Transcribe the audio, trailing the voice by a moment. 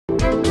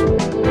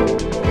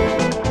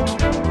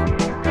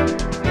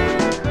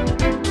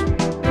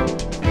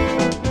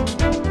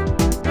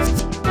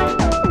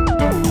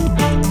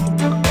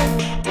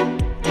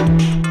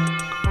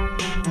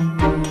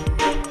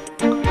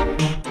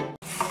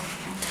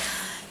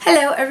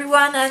Hello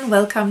everyone and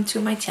welcome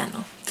to my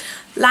channel.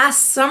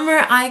 Last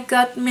summer I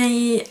got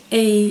me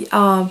a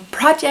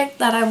project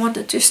that I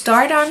wanted to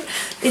start on.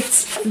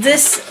 It's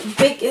this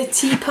big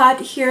teapot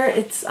here.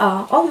 It's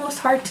almost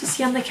hard to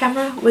see on the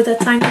camera with a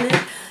tiny lid.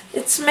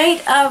 It's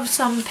made of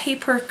some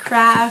paper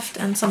craft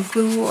and some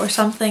glue or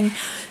something.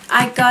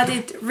 I got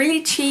it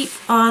really cheap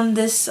on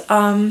this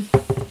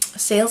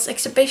sales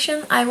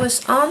exhibition I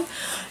was on.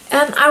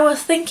 And I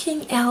was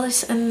thinking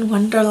Alice in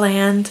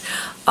Wonderland,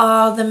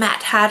 the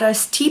Mad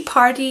Hatter's Tea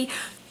Party.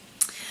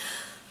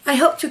 I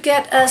hope to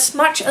get as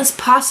much as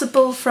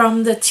possible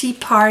from the tea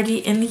party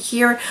in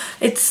here.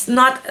 It's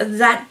not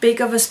that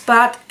big of a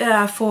spot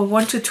for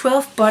 1 to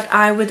 12, but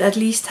I would at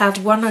least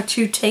have 1 or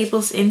 2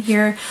 tables in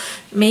here.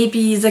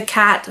 Maybe the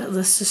cat,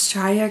 the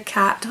Cheshire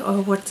cat,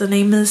 or what the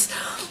name is,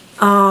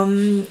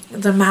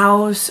 the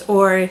mouse,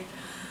 or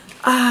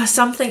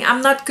something.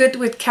 I'm not good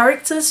with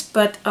characters,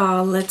 but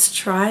let's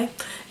try.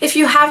 If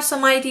you have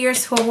some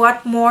ideas for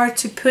what more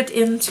to put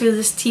into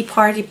this tea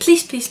party,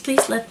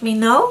 please let me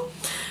know.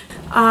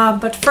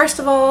 But first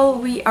of all,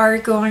 we are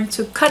going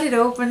to cut it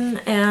open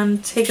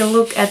and take a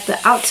look at the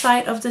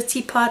outside of the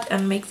teapot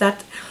and make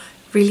that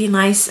really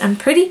nice and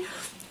pretty.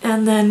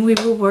 And then we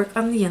will work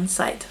on the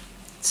inside.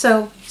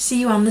 So,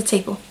 see you on the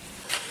table.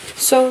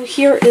 So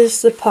here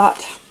is the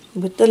pot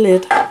with the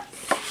lid.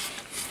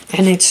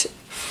 And it's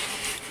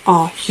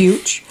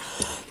huge.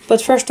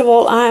 But first of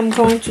all, I'm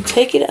going to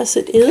take it as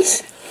it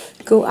is,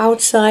 go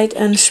outside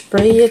and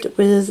spray it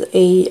with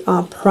a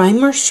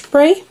primer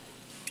spray,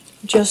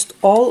 just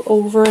all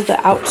over the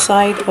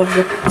outside of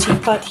the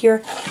teapot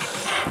here,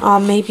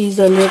 maybe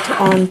the lid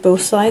on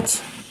both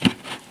sides.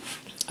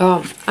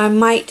 I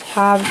might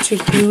have to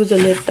glue the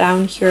lid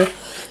down here,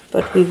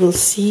 but we will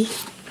see.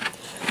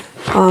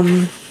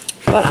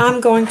 But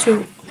I'm going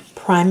to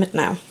prime it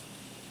now.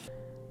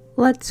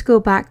 Let's go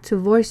back to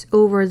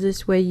voiceover,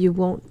 this way you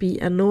won't be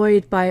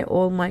annoyed by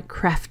all my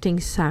crafting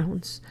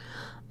sounds.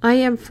 I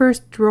am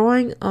first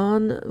drawing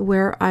on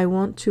where I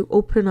want to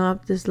open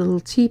up this little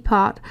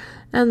teapot,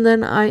 and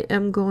then I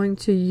am going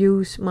to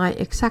use my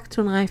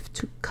X-Acto knife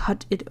to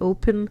cut it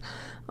open.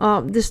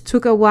 This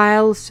took a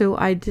while, so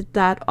I did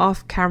that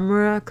off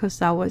camera because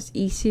that was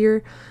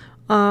easier.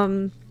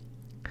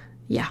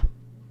 Yeah,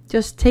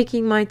 just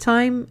taking my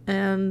time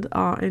and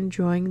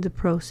enjoying the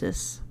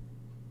process.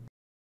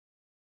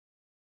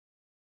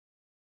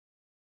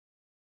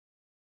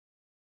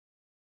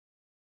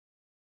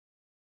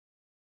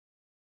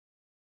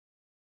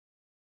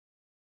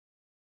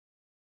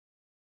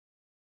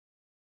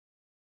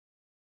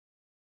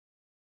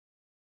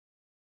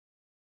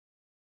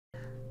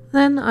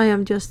 Then I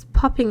am just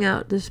popping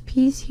out this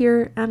piece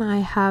here, and I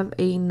have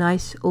a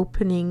nice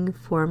opening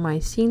for my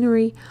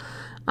scenery.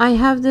 I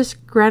have this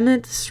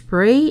granite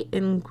spray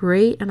in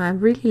gray, and I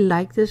really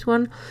like this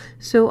one,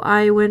 so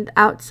I went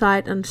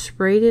outside and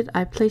sprayed it.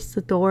 I placed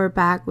the door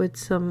back with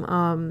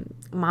some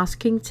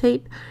masking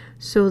tape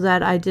so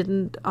that I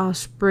didn't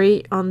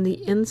spray on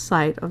the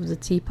inside of the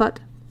teapot.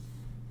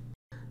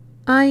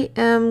 I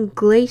am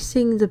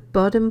glazing the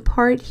bottom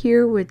part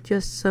here with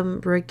just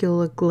some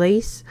regular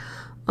glaze.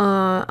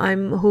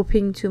 I'm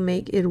hoping to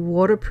make it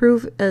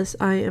waterproof, as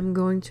I am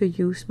going to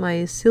use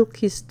my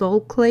silky stall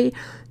clay.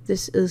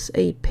 This is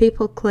a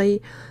paper clay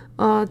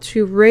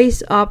to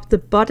raise up the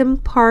bottom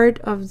part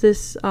of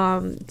this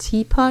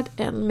teapot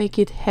and make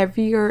it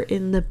heavier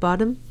in the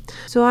bottom.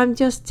 So I'm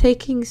just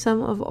taking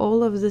some of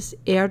all of this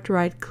air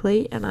dried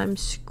clay and I'm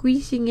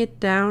squeezing it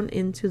down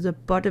into the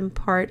bottom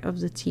part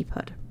of the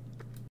teapot.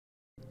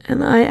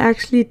 And I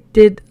actually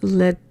did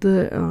let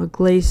the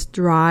glaze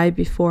dry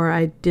before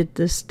I did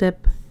this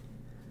step.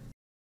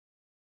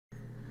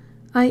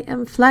 I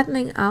am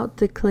flattening out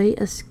the clay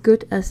as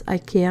good as I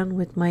can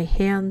with my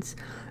hands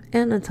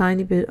and a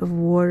tiny bit of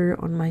water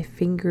on my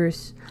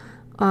fingers.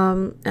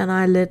 And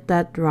I let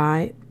that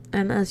dry.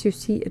 And as you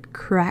see, it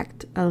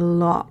cracked a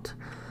lot.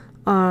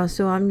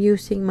 So I'm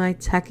using my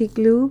tacky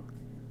glue,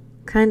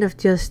 kind of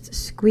just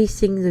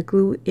squeezing the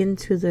glue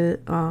into the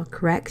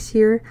cracks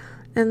here.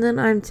 And then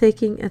I'm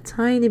taking a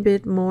tiny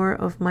bit more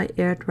of my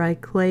air dry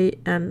clay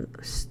and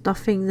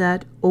stuffing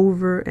that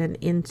over and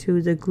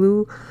into the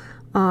glue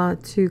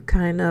to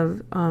kind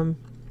of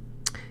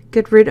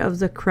get rid of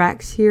the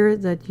cracks here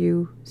that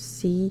you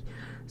see.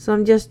 So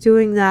I'm just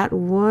doing that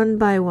one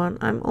by one.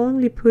 I'm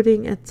only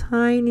putting a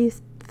tiny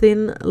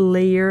thin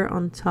layer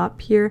on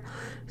top here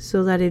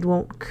so that it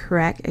won't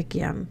crack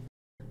again.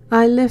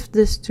 I left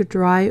this to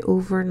dry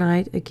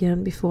overnight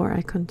again before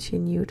I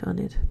continued on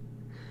it.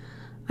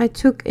 I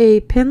took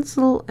a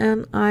pencil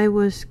and I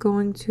was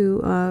going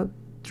to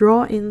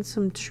draw in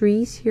some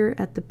trees here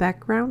at the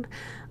background,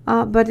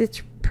 but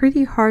it's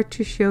pretty hard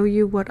to show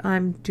you what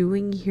I'm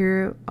doing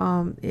here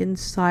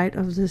inside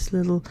of this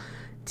little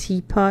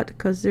teapot,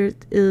 because there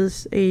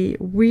is a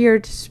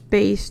weird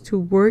space to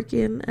work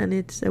in and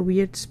it's a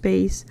weird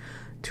space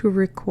to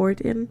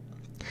record in.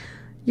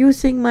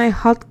 Using my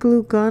hot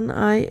glue gun,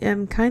 I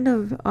am kind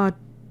of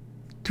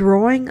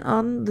drawing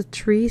on the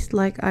trees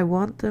like I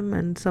want them,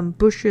 and some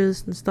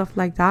bushes and stuff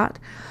like that.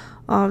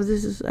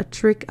 This is a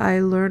trick I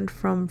learned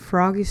from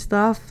Froggy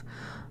Stuff.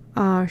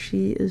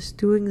 She is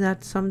doing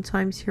that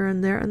sometimes here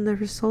and there, and the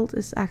result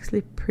is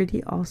actually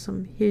pretty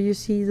awesome. Here you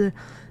see the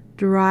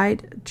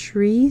dried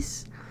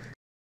trees.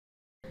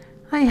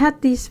 I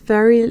had these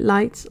fairy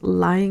lights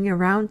lying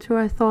around, so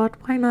I thought,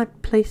 why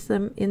not place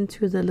them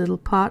into the little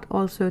pot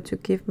also to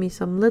give me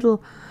some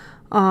little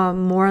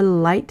more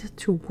light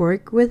to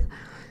work with.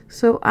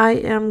 So I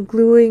am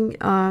gluing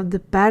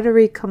the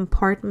battery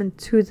compartment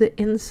to the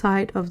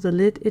inside of the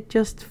lid. It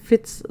just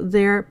fits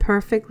there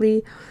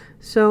perfectly,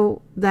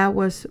 so that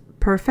was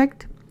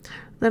perfect.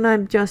 Then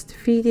I'm just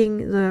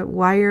feeding the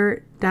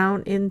wire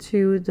down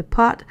into the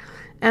pot,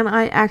 and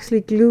I actually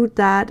glued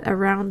that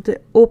around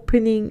the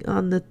opening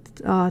on the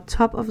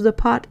top of the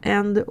pot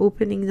and the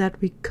opening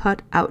that we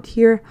cut out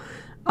here,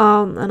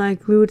 and I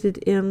glued it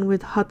in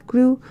with hot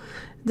glue.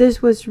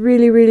 This was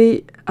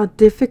really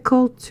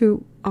difficult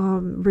to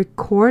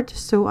record,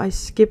 so I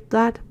skipped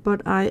that,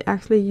 but I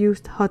actually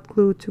used hot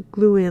glue to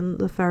glue in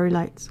the fairy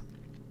lights.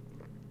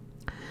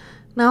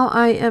 Now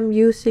I am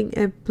using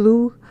a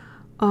blue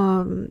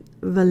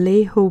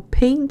Vallejo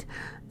paint,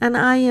 and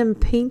I am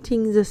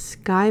painting the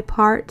sky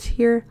part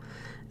here,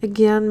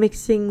 again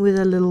mixing with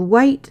a little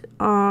white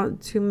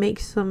to make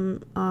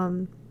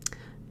some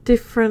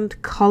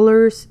different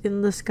colors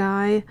in the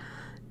sky,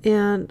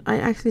 and I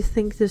actually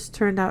think this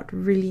turned out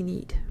really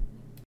neat.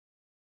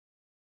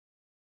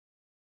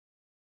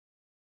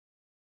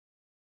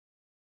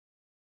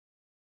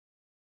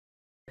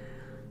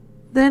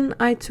 Then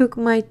I took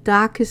my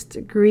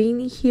darkest green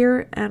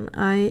here, and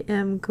I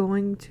am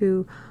going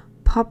to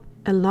pop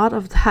a lot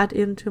of that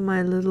into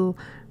my little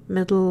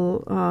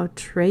metal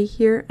tray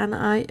here, and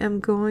I am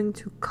going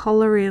to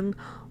color in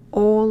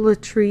all the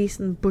trees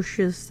and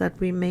bushes that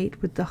we made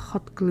with the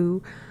hot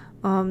glue,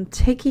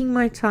 taking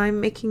my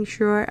time, making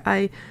sure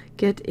I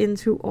get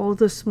into all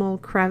the small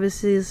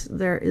crevices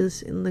there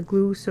is in the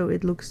glue, so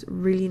it looks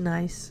really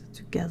nice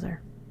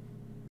together.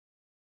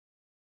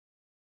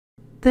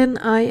 Then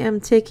I am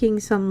taking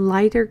some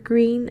lighter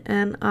green,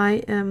 and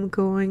I am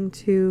going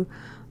to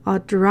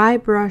dry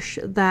brush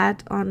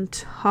that on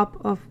top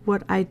of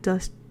what I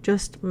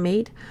just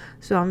made.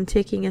 So I'm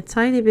taking a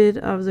tiny bit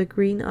of the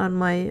green on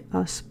my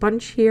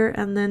sponge here,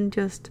 and then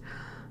just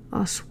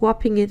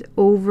swapping it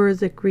over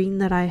the green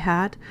that I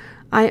had.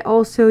 I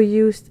also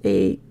used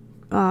a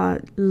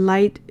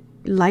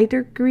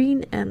lighter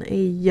green and a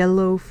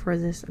yellow for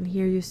this, and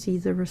here you see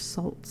the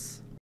results.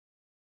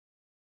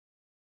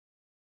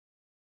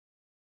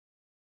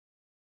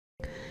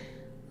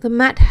 The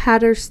Mad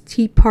Hatter's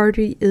tea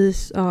party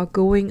is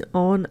going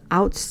on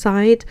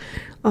outside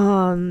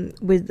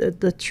with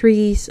the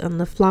trees and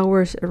the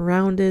flowers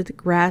around it,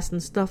 grass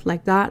and stuff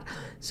like that.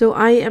 So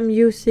I am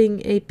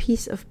using a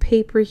piece of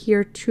paper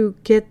here to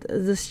get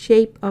the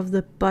shape of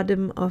the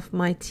bottom of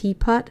my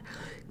teapot,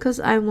 because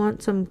I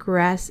want some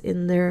grass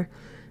in there.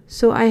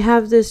 So I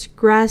have this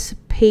grass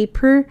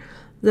paper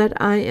that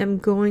I am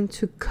going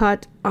to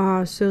cut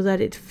so that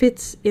it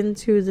fits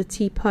into the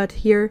teapot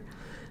here.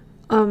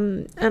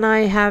 And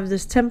I have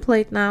this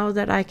template now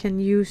that I can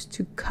use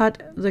to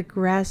cut the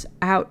grass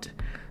out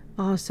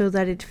so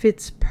that it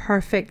fits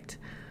perfect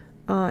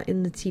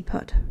in the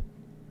teapot.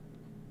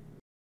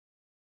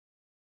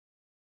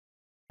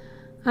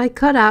 I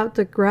cut out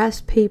the grass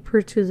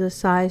paper to the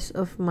size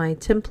of my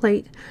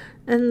template,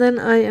 and then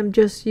I am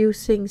just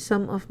using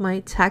some of my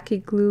tacky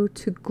glue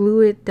to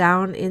glue it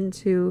down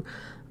into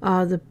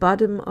the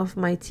bottom of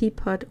my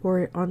teapot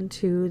or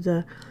onto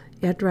the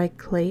air dried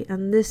clay,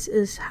 and this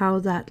is how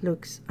that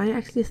looks. I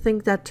actually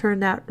think that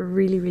turned out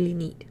really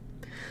neat.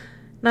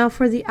 Now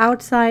for the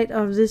outside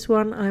of this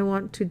one, I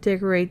want to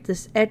decorate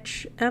this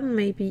edge and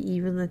maybe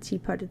even the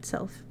teapot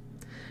itself.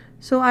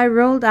 So I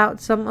rolled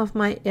out some of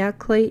my air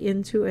clay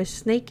into a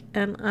snake,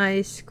 and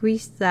I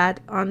squeezed that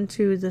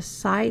onto the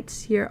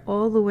sides here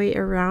all the way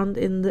around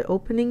in the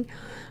opening.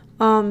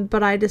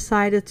 But I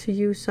decided to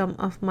use some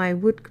of my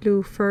wood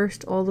glue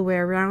first all the way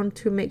around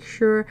to make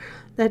sure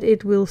that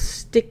it will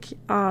stick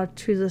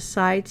to the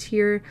sides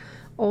here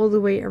all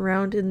the way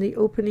around in the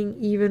opening,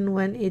 even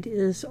when it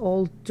is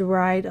all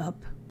dried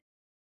up.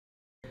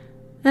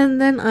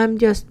 And then I'm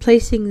just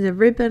placing the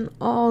ribbon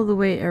all the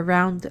way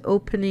around the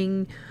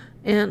opening,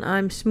 and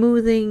I'm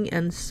smoothing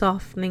and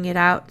softening it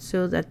out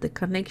so that the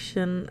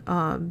connection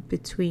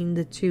between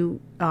the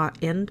two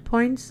end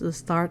points, the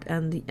start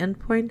and the end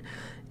point,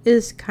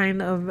 is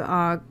kind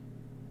of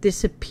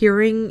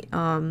disappearing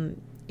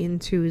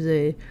into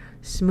the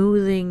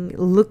smoothing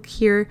look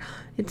here.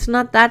 It's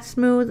not that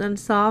smooth and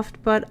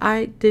soft, but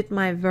I did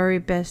my very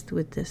best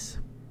with this.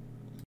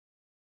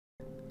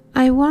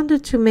 I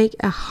wanted to make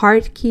a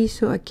heart key,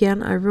 so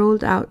again I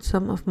rolled out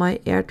some of my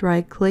air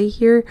dried clay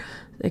here,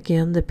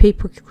 again the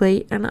paper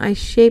clay, and I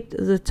shaped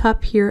the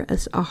top here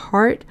as a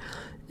heart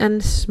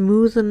and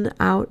smoothened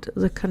out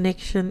the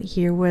connection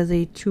here where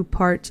the two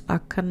parts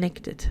are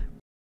connected.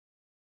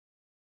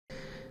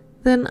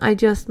 Then I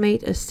just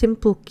made a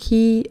simple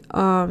key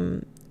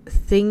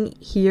thing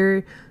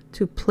here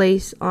to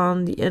place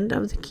on the end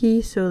of the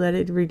key so that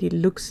it really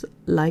looks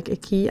like a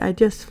key. I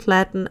just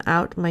flatten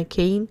out my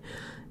cane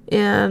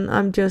and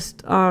I'm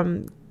just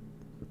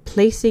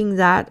placing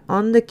that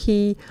on the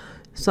key,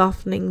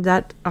 softening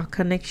that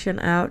connection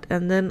out,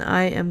 and then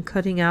I am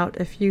cutting out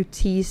a few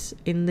T's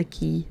in the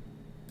key.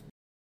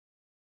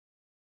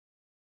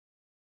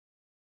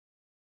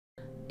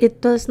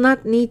 It does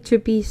not need to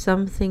be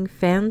something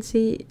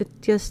fancy,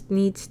 it just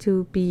needs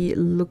to be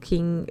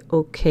looking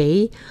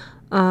okay,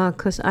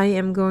 because I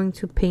am going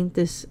to paint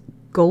this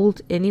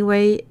gold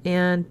anyway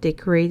and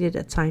decorate it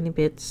a tiny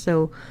bit,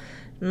 so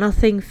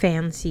nothing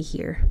fancy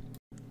here.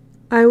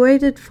 I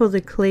waited for the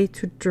clay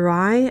to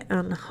dry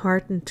and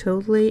harden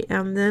totally,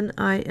 and then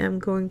I am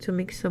going to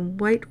mix some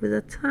white with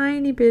a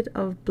tiny bit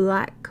of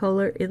black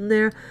color in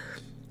there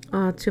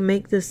to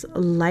make this a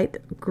light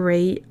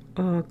gray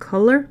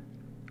color.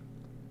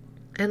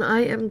 And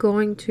I am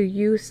going to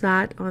use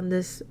that on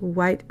this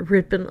white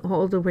ribbon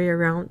all the way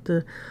around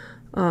the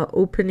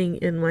opening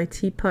in my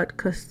teapot,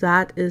 because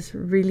that is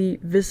really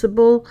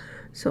visible.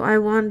 So I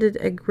wanted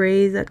a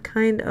gray that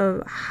kind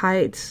of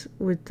hides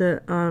with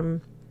the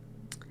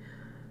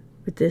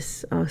with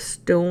this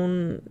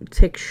stone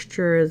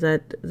texture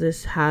that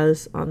this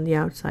has on the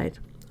outside.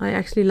 I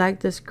actually like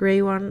this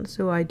gray one,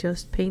 so I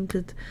just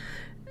painted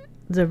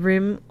the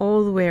rim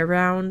all the way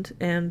around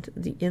and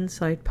the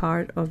inside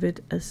part of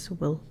it as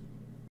well.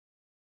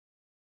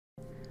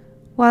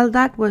 While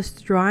that was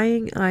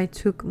drying, I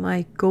took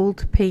my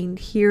gold paint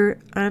here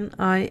and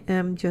I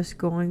am just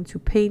going to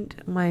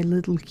paint my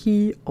little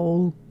key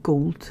all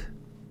gold.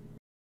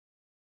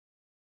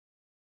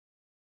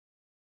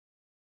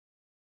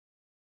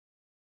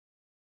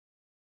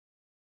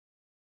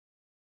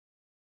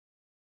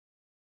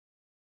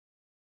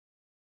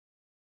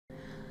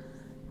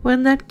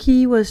 When that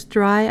key was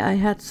dry, I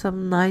had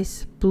some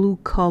nice blue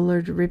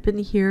colored ribbon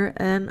here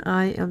and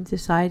I am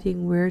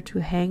deciding where to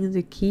hang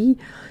the key.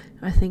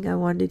 I think I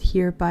want it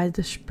here by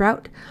the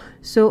sprout.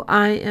 So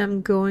I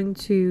am going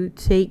to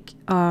take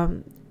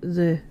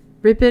the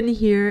ribbon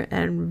here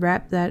and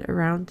wrap that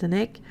around the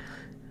neck.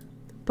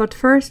 But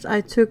first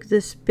I took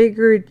this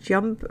bigger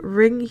jump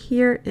ring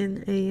here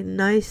in a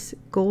nice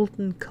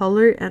golden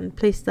color and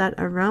placed that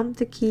around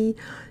the key,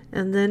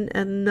 and then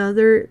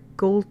another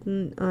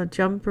golden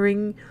jump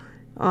ring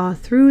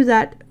through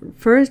that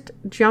first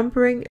jump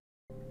ring,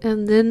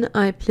 and then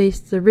I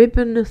placed the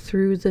ribbon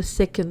through the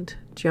second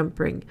jump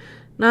ring.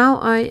 Now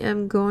I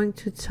am going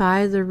to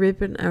tie the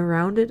ribbon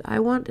around it. I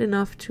want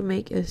enough to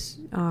make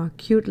a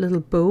cute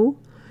little bow,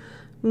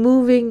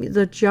 moving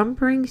the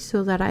jump ring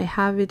so that I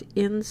have it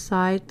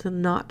inside the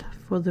knot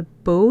for the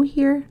bow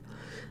here,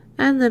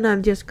 and then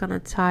I'm just gonna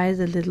tie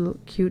the little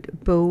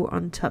cute bow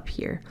on top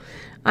here.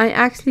 I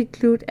actually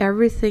glued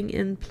everything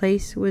in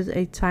place with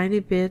a tiny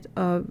bit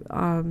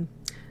of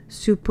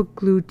super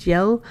glue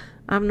gel.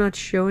 I'm not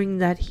showing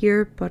that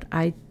here, but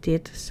I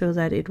did so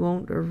that it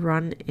won't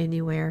run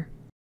anywhere.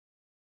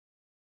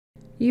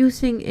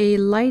 Using a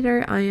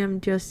lighter, I am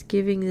just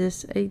giving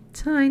this a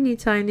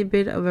tiny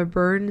bit of a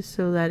burn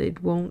so that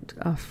it won't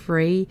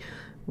fray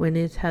when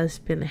it has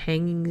been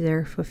hanging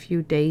there for a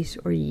few days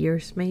or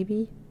years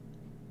maybe.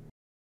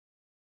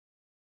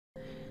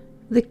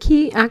 The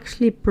key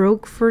actually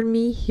broke for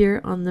me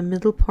here on the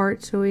middle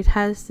part, so it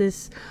has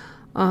this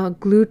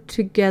glued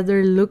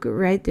together look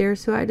right there.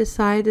 So I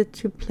decided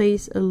to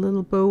place a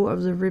little bow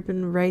of the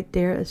ribbon right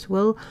there as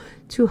well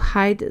to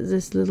hide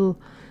this little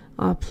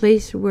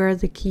place where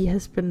the key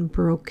has been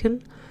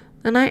broken,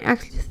 and I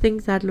actually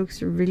think that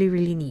looks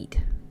really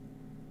neat.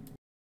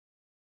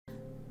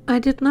 I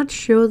did not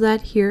show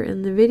that here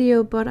in the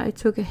video, but I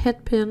took a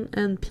head pin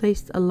and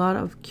placed a lot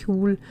of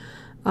cool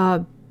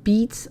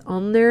beads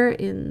on there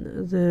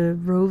in the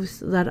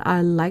rows that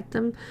I like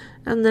them,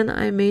 and then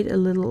I made a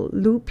little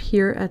loop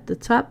here at the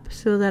top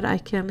so that I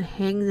can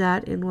hang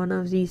that in one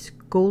of these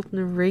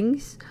golden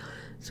rings.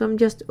 So I'm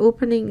just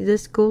opening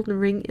this golden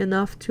ring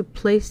enough to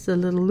place the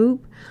little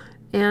loop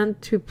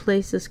and to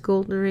place this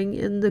golden ring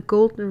in the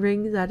golden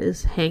ring that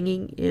is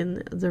hanging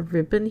in the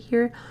ribbon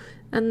here,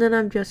 and then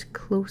I'm just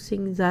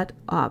closing that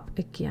up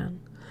again.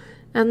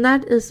 And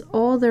that is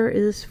all there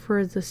is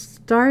for the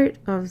start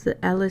of the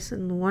Alice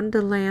in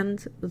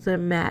Wonderland the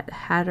Mad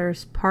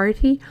Hatter's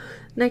party.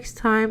 Next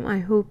time I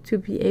hope to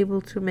be able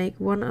to make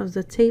one of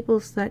the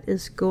tables that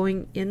is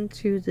going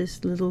into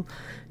this little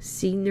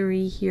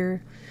scenery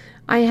here.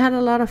 I had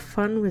a lot of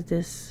fun with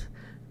this.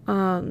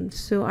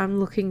 So I'm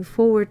looking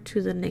forward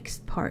to the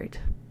next part.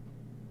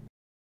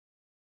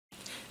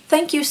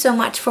 Thank you so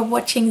much for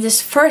watching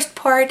this first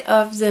part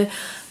of the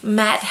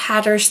Mad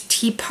Hatter's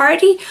Tea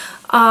Party.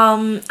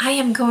 I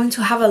am going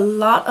to have a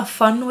lot of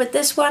fun with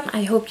this one.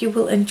 I hope you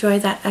will enjoy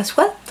that as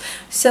well.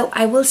 So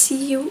I will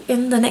see you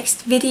in the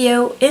next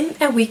video in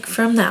a week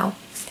from now.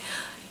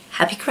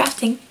 Happy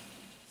crafting!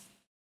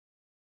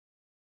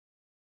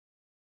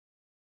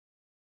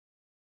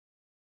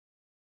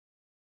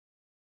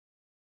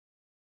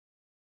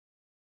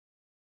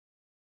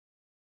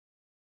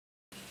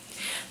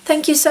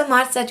 Thank you so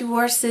much that you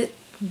watched it.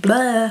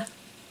 Blah.